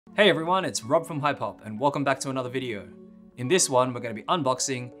Hey everyone, it's Rob from Hypop and welcome back to another video. In this one, we're going to be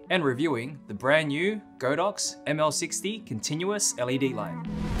unboxing and reviewing the brand new Godox ML60 continuous LED light.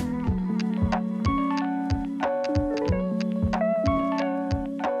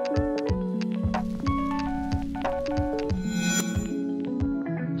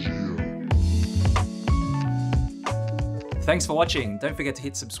 Thanks for watching. Don't forget to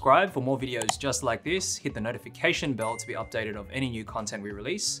hit subscribe for more videos just like this. Hit the notification bell to be updated of any new content we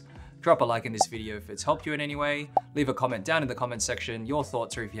release. Drop a like in this video if it's helped you in any way. Leave a comment down in the comment section, your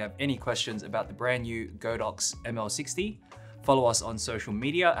thoughts, or if you have any questions about the brand new Godox ML60. Follow us on social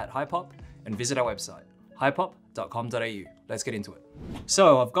media at Hypop and visit our website, hypop.com.au. Let's get into it.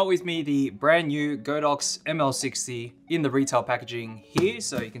 So I've got with me the brand new Godox ML60 in the retail packaging here.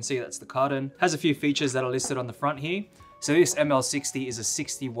 So you can see that's the carton. Has a few features that are listed on the front here. So this ML60 is a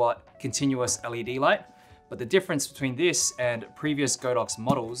 60-watt continuous LED light, but the difference between this and previous Godox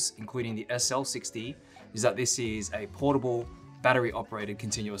models, including the SL60, is that this is a portable battery-operated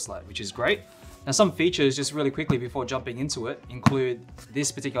continuous light, which is great. Now some features, just really quickly before jumping into it, include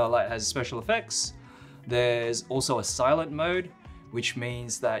this particular light has special effects. There's also a silent mode, which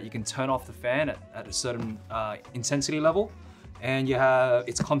means that you can turn off the fan at a certain intensity level. And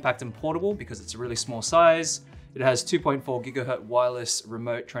it's compact and portable because it's a really small size. It has 2.4 gigahertz wireless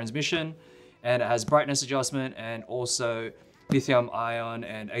remote transmission, and it has brightness adjustment and also lithium ion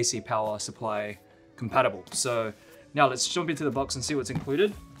and AC power supply compatible. So now let's jump into the box and see what's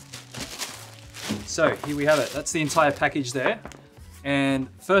included. So here we have it. That's the entire package there. And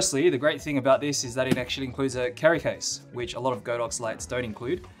firstly, the great thing about this is that it actually includes a carry case, which a lot of Godox lights don't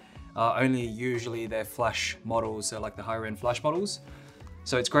include. Only usually they're flash models, so like the higher end flash models.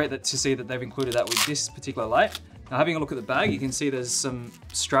 So it's great to see that they've included that with this particular light. Now having a look at the bag, you can see there's some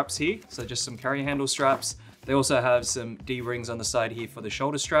straps here. So just some carry handle straps. They also have some D-rings on the side here for the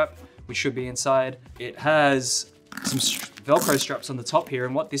shoulder strap, which should be inside. It has some Velcro straps on the top here.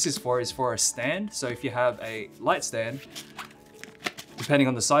 And what this is for a stand. So if you have a light stand, depending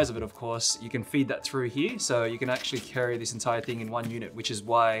on the size of it, of course, you can feed that through here. So you can actually carry this entire thing in one unit, which is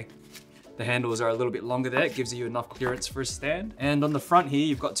why the handles are a little bit longer there. It gives you enough clearance for a stand. And on the front here,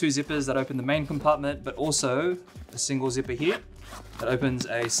 you've got two zippers that open the main compartment, but also a single zipper here that opens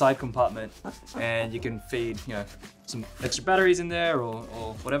a side compartment. And you can feed, some extra batteries in there or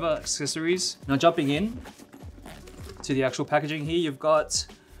whatever accessories. Now jumping in to the actual packaging here, you've got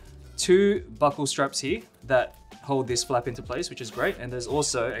two buckle straps here that hold this flap into place, which is great. And there's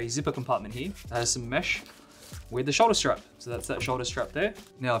also a zipper compartment here that has some mesh with the shoulder strap. So that's that shoulder strap there.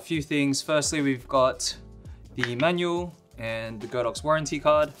 Now a few things. Firstly, we've got the manual and the Godox warranty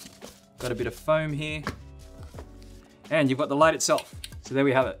card. Got a bit of foam here. And you've got the light itself. So there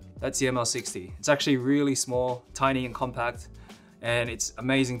we have it. That's the ML60. It's actually really small, tiny and compact. And it's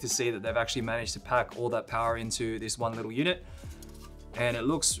amazing to see that they've actually managed to pack all that power into this one little unit. And it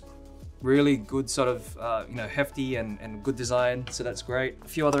looks really good, sort of, hefty and good design. So that's great. A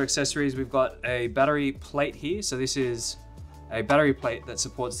few other accessories. We've got a battery plate here. So this is a battery plate that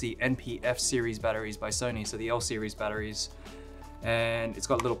supports the NP-F series batteries by Sony. So the L series batteries. And it's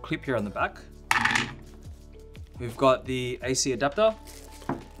got a little clip here on the back. We've got the AC adapter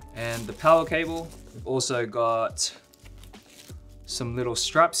and the power cable. We've also got some little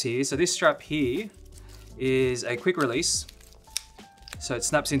straps here. So this strap here is a quick release. So it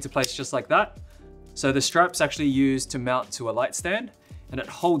snaps into place just like that. So the strap's actually used to mount to a light stand, and it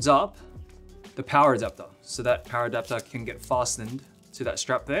holds up the power adapter. So that power adapter can get fastened to that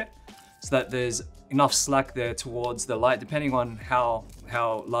strap there, so that there's enough slack there towards the light, depending on how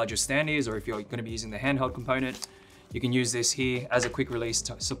large your stand is, or if you're gonna be using the handheld component. You can use this here as a quick release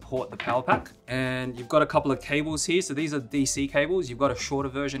to support the power pack. And you've got a couple of cables here. So these are DC cables. You've got a shorter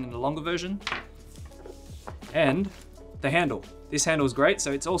version and a longer version. And the handle. This handle is great.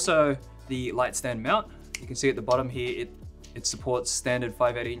 So it's also the light stand mount. You can see at the bottom here, it supports standard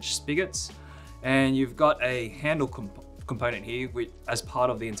 5/8" spigots. And you've got a handle component here as part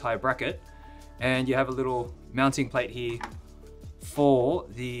of the entire bracket. And you have a little mounting plate here for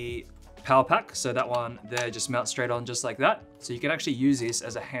the power pack. So that one there just mounts straight on just like that. So you can actually use this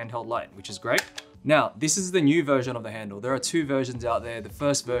as a handheld light, which is great. Now, this is the new version of the handle. There are two versions out there. The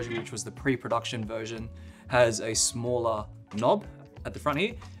first version, which was the pre-production version, has a smaller knob at the front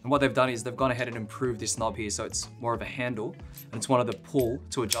here. And what they've done is they've gone ahead and improved this knob here. So it's more of a handle, and it's one of the pull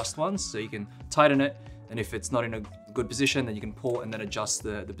to adjust ones. So you can tighten it, and if it's not in a good position, then you can pull and then adjust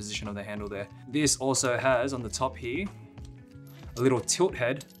the position of the handle there. This also has on the top here, a little tilt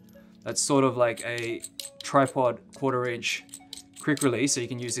head. That's sort of like a tripod 1/4 inch quick release. So you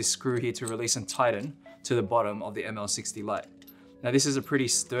can use this screw here to release and tighten to the bottom of the ML60 light. Now this is a pretty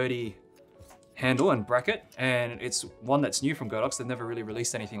sturdy handle and bracket, and it's one that's new from Godox. They've never really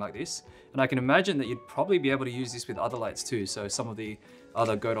released anything like this. And I can imagine that you'd probably be able to use this with other lights too. So some of the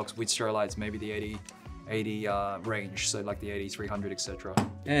other Godox Witcher lights, maybe the 80 range, so like the 8300, etc.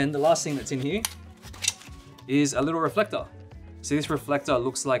 And the last thing that's in here is a little reflector. So this reflector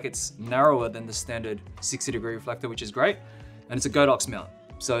looks like it's narrower than the standard 60-degree reflector, which is great. And it's a Godox mount.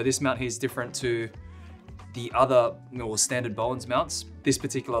 So this mount here is different to the other standard Bowens mounts. This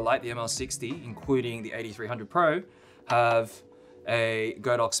particular light, the ML60, including the 8300 Pro, have a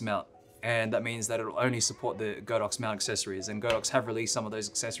Godox mount. And that means that it'll only support the Godox mount accessories. And Godox have released some of those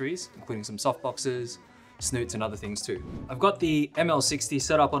accessories, including some softboxes, snoots, and other things too. I've got the ML60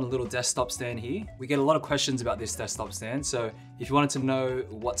 set up on a little desktop stand here. We get a lot of questions about this desktop stand. So if you wanted to know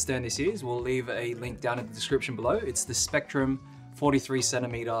what stand this is, we'll leave a link down in the description below. It's the Spectrum 43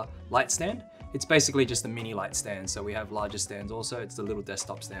 centimeter light stand. It's basically just a mini light stand. So we have larger stands also. It's the little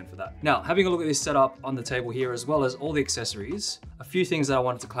desktop stand for that. Now, having a look at this setup on the table here, as well as all the accessories, a few things that I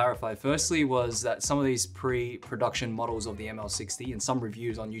wanted to clarify. Firstly was that some of these pre-production models of the ML60 and some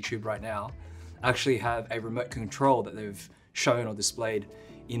reviews on YouTube right now actually have a remote control that they've shown or displayed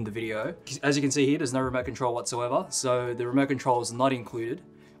in the video. As you can see here, there's no remote control whatsoever. So the remote control is not included.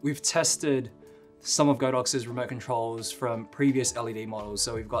 We've tested some of Godox's remote controls from previous LED models.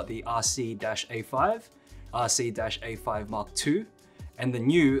 So we've got the RC-A5, RC-A5 Mark II, and the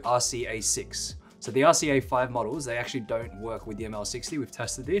new RC-A6. So the RC-A5 models, they actually don't work with the ML60. We've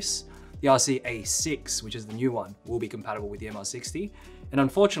tested this. The RC-A6, which is the new one, will be compatible with the ML60. And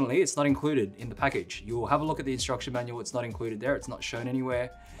unfortunately, it's not included in the package. You'll have a look at the instruction manual. It's not included there. It's not shown anywhere.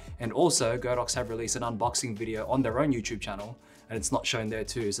 And also, Godox have released an unboxing video on their own YouTube channel, and it's not shown there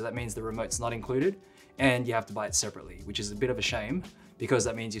too. So that means the remote's not included, and you have to buy it separately, which is a bit of a shame, because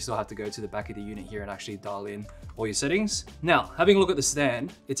that means you still have to go to the back of the unit here and actually dial in all your settings. Now, having a look at the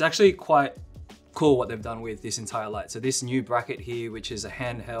stand, it's actually quite cool what they've done with this entire light. So this new bracket here, which is a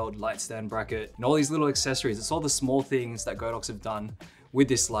handheld light stand bracket, and all these little accessories, it's all the small things that Godox have done with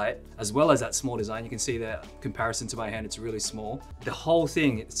this light, as well as that small design. You can see that comparison to my hand, it's really small. The whole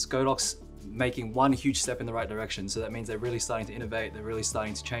thing, it's Godox making one huge step in the right direction. So that means they're really starting to innovate. They're really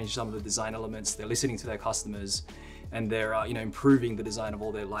starting to change some of the design elements. They're listening to their customers, and they're improving the design of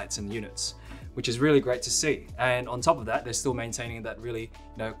all their lights and units, which is really great to see. And on top of that, they're still maintaining that really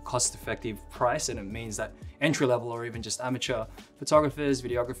cost-effective price, and it means that entry-level or even just amateur photographers,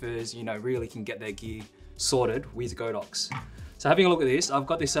 videographers, really can get their gear sorted with Godox. So having a look at this, I've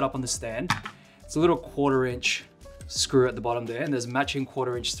got this set up on the stand. It's a little 1/4" screw at the bottom there, and there's matching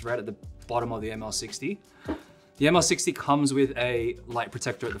 1/4" thread at the bottom of the ML60. The ML60 comes with a light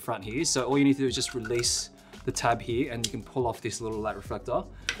protector at the front here, so all you need to do is just release the tab here, and you can pull off this little light reflector,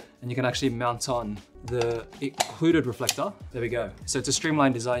 and you can actually mount on the included reflector. There we go. So it's a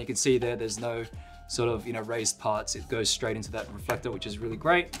streamlined design. You can see there's no sort of raised parts. It goes straight into that reflector, which is really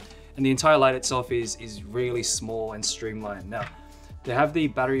great. And the entire light itself is really small and streamlined. Now, they have the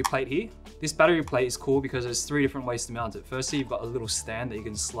battery plate here. This battery plate is cool because there's 3 different ways to mount it. Firstly, you've got a little stand that you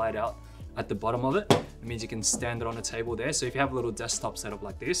can slide out at the bottom of it. It means you can stand it on a table there. So if you have a little desktop setup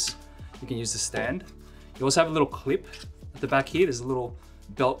like this, you can use the stand. You also have a little clip at the back here. There's a little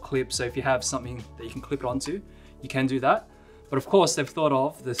belt clip. So if you have something that you can clip it onto, you can do that. But of course, they've thought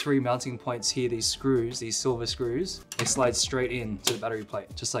of the 3 mounting points here, these screws, these silver screws. They slide straight into the battery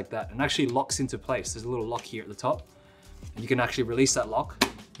plate, just like that, and actually locks into place. There's a little lock here at the top, and you can actually release that lock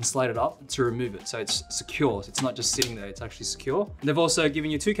and slide it up to remove it. So it's secure. It's not just sitting there, it's actually secure. And they've also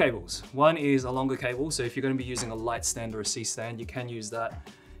given you 2 cables. One is a longer cable. So if you're gonna be using a light stand or a C stand, you can use that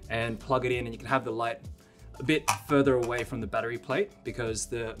and plug it in, and you can have the light a bit further away from the battery plate, because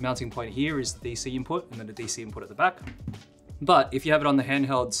the mounting point here is the DC input and then the DC input at the back. But if you have it on the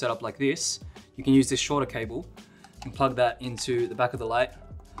handheld setup like this, you can use this shorter cable and plug that into the back of the light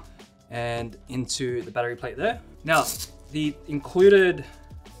and into the battery plate there. Now, the included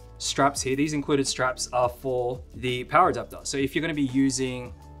straps here, these included straps are for the power adapter. So if you're gonna be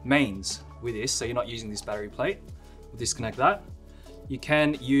using mains with this, so you're not using this battery plate, we'll disconnect that. You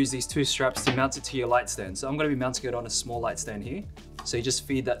can use these 2 straps to mount it to your light stand. So I'm gonna be mounting it on a small light stand here. So you just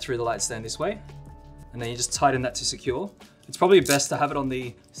feed that through the light stand this way, and then you just tighten that to secure. It's probably best to have it on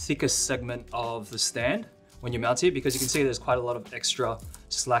the thickest segment of the stand when you mount it, because you can see there's quite a lot of extra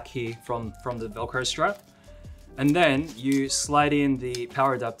slack here from the Velcro strap. And then you slide in the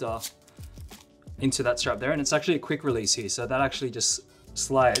power adapter into that strap there, and it's actually a quick release here. So that actually just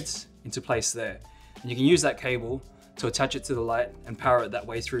slides into place there. And you can use that cable to attach it to the light and power it that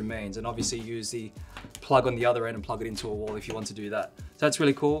way through mains, and obviously use the plug on the other end and plug it into a wall if you want to do that. So that's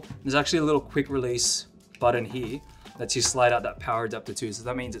really cool. There's actually a little quick release button here lets you slide out that power adapter too. So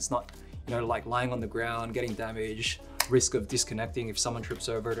that means it's not, you know, like lying on the ground, getting damaged, risk of disconnecting if someone trips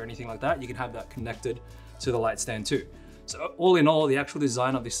over it or anything like that. You can have that connected to the light stand too. So all in all, the actual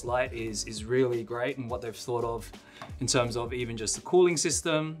design of this light is really great, and what they've thought of in terms of even just the cooling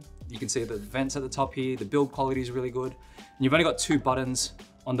system. You can see the vents at the top here, the build quality is really good. And you've only got 2 buttons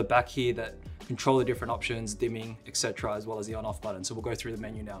on the back here that control the different options, dimming, etc., as well as the on-off button. So we'll go through the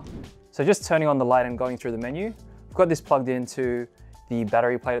menu now. So just turning on the light and going through the menu, I've got this plugged into the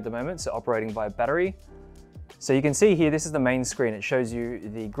battery plate at the moment, so operating via battery. So you can see here, this is the main screen. It shows you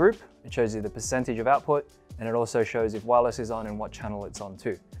the group, it shows you the percentage of output, and it also shows if wireless is on and what channel it's on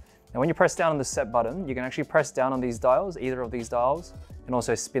too. Now when you press down on the set button, you can actually press down on these dials, either of these dials, and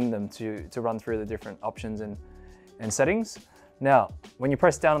also spin them to run through the different options and settings. Now, when you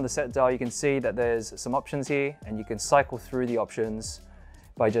press down on the set dial, you can see that there's some options here, and you can cycle through the options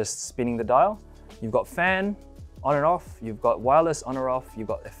by just spinning the dial. You've got fan, on and off, you've got wireless on or off, you've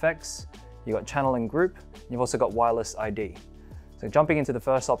got effects, you've got channel and group, and you've also got wireless ID. So jumping into the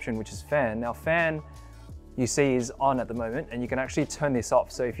first option, which is fan. Now fan, you see, is on at the moment, and you can actually turn this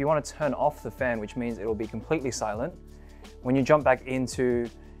off. So if you want to turn off the fan, which means it will be completely silent, when you jump back into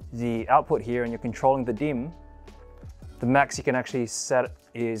the output here and you're controlling the dim, the max you can actually set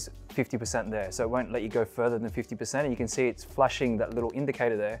is 50% there. So it won't let you go further than 50%. And you can see it's flashing that little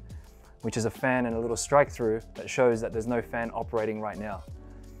indicator there, which is a fan and a little strike through that shows that there's no fan operating right now.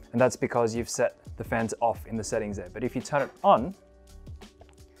 And that's because you've set the fans off in the settings there. But if you turn it on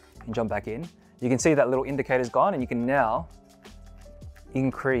and jump back in, you can see that little indicator's gone, and you can now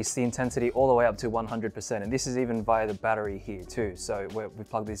increase the intensity all the way up to 100%. And this is even via the battery here too. So we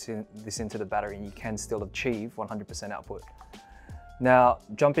plug this into the battery, and you can still achieve 100% output. Now,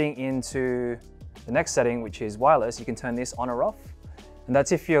 jumping into the next setting, which is wireless, you can turn this on or off. And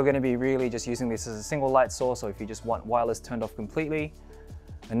that's if you're going to be really just using this as a single light source, or if you just want wireless turned off completely.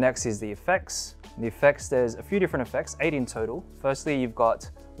 And next is the effects. The effects, there's a few different effects, 8 in total. Firstly, you've got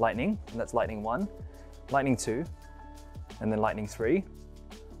lightning, and that's lightning 1, lightning 2, and then lightning 3.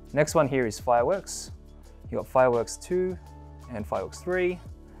 Next one here is fireworks. You've got fireworks 2 and fireworks 3.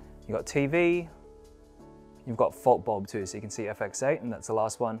 You've got TV. You've got fault bulb too, so you can see FX8, and that's the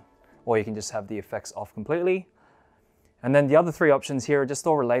last one. Or you can just have the effects off completely. And then the other 3 options here are just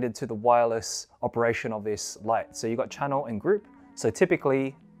all related to the wireless operation of this light. So you've got channel and group. So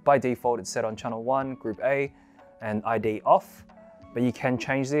typically, by default, it's set on channel 1, group A, and ID off. But you can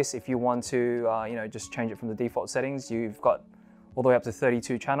change this if you want to, just change it from the default settings. You've got all the way up to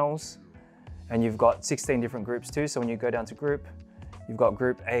 32 channels, and you've got 16 different groups too. So when you go down to group, you've got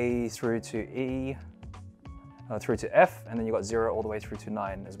group A through to E, through to F, and then you've got 0 all the way through to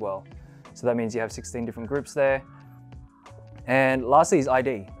 9 as well. So that means you have 16 different groups there. And lastly is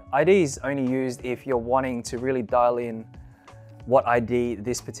ID. ID is only used if you're wanting to really dial in what ID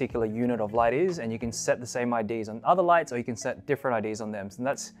this particular unit of light is, and you can set the same IDs on other lights, or you can set different IDs on them. And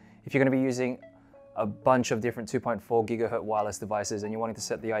that's if you're going to be using a bunch of different 2.4 gigahertz wireless devices, and you're wanting to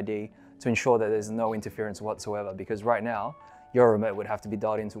set the ID to ensure that there's no interference whatsoever, because right now your remote would have to be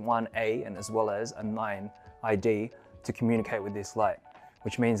dialed into 1A and as well as a 9 ID to communicate with this light,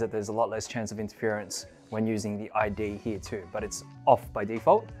 which means that there's a lot less chance of interference when using the ID here too, but it's off by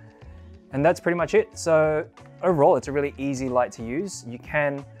default. And that's pretty much it. So overall, it's a really easy light to use. You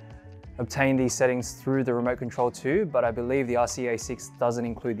can obtain these settings through the remote control too, but I believe the RCA6 doesn't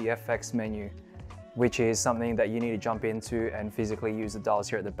include the FX menu, which is something that you need to jump into and physically use the dials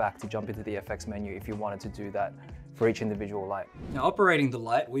here at the back to jump into the FX menu if you wanted to do that for each individual light. Now, operating the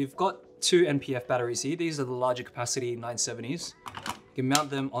light, we've got 2 NPF batteries here. These are the larger capacity 970s. You can mount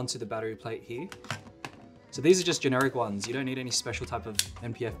them onto the battery plate here. So these are just generic ones. You don't need any special type of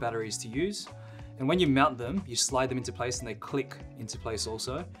NPF batteries to use. And when you mount them, you slide them into place and they click into place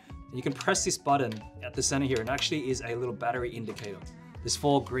also. And you can press this button at the center here, and actually is a little battery indicator. There's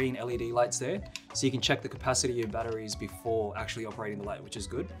 4 green LED lights there, so you can check the capacity of your batteries before actually operating the light, which is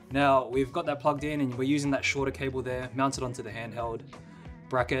good. Now, we've got that plugged in, and we're using that shorter cable there, mounted onto the handheld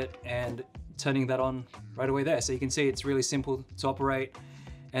bracket, and turning that on right away there. So you can see it's really simple to operate,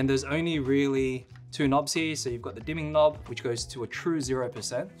 and there's only really 2 knobs here. So you've got the dimming knob, which goes to a true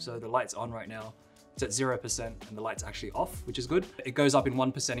 0%. So the light's on right now, it's at 0%, and the light's actually off, which is good. It goes up in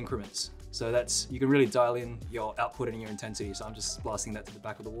 1% increments. So that's, you can really dial in your output and your intensity. So I'm just blasting that to the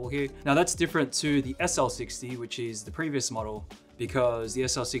back of the wall here. Now that's different to the SL60, which is the previous model, because the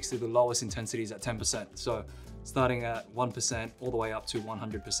SL60, the lowest intensity is at 10%. So starting at 1% all the way up to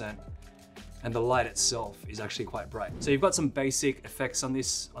 100%. And the light itself is actually quite bright. So you've got some basic effects on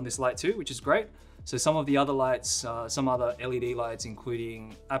this light too, which is great. So some of the other lights, some other LED lights,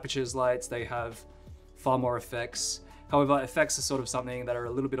 including apertures lights, they have far more effects. However, effects are sort of something that are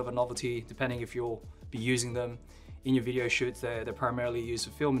a little bit of a novelty, depending if you'll be using them in your video shoots. They're primarily used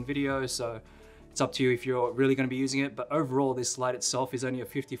for film and video, so it's up to you if you're really going to be using it. But overall, this light itself is only a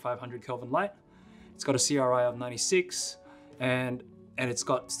 5500 Kelvin light. It's got a CRI of 96, and it's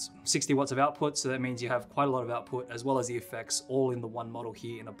got 60 watts of output, so that means you have quite a lot of output as well as the effects all in the one model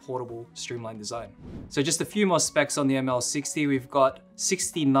here in a portable, streamlined design. So just a few more specs on the ML60. We've got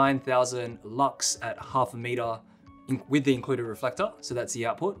 69,000 lux at 0.5 meter with the included reflector, so that's the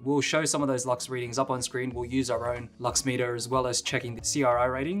output. We'll show some of those lux readings up on screen. We'll use our own lux meter as well as checking the CRI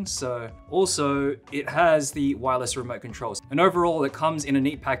ratings. So also it has the wireless remote controls. And overall it comes in a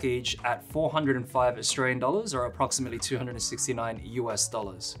neat package at 405 Australian dollars or approximately 269 US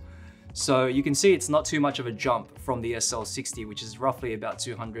dollars. So you can see it's not too much of a jump from the SL60, which is roughly about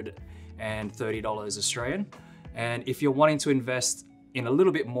 $230 Australian. And if you're wanting to invest in a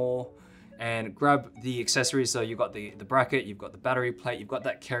little bit more and grab the accessories, so you've got the bracket, you've got the battery plate, you've got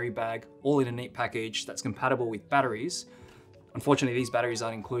that carry bag, all in a neat package that's compatible with batteries. Unfortunately, these batteries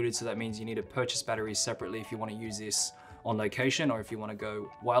aren't included, so that means you need to purchase batteries separately if you want to use this on location or if you want to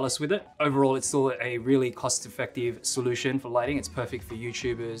go wireless with it. Overall, it's still a really cost-effective solution for lighting. It's perfect for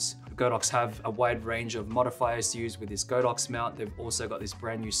YouTubers. Godox have a wide range of modifiers to use with this Godox mount. They've also got this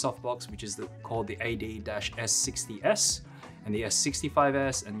brand new softbox, which is called the AD-S60S. And the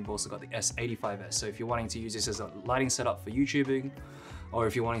S65S, and you've also got the S85S. So if you're wanting to use this as a lighting setup for YouTubing, or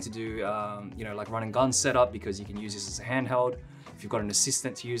if you're wanting to do, you know, like run and gun setup because you can use this as a handheld, if you've got an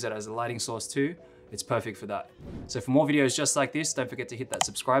assistant to use that as a lighting source too, it's perfect for that. So for more videos just like this, don't forget to hit that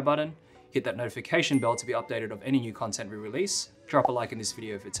subscribe button, hit that notification bell to be updated of any new content we release. Drop a like in this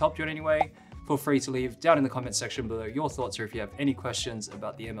video if it's helped you in any way. Feel free to leave down in the comment section below your thoughts or if you have any questions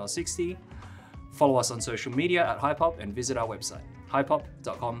about the ML60. Follow us on social media at Hypop and visit our website,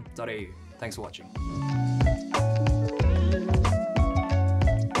 hypop.com.au. Thanks for watching.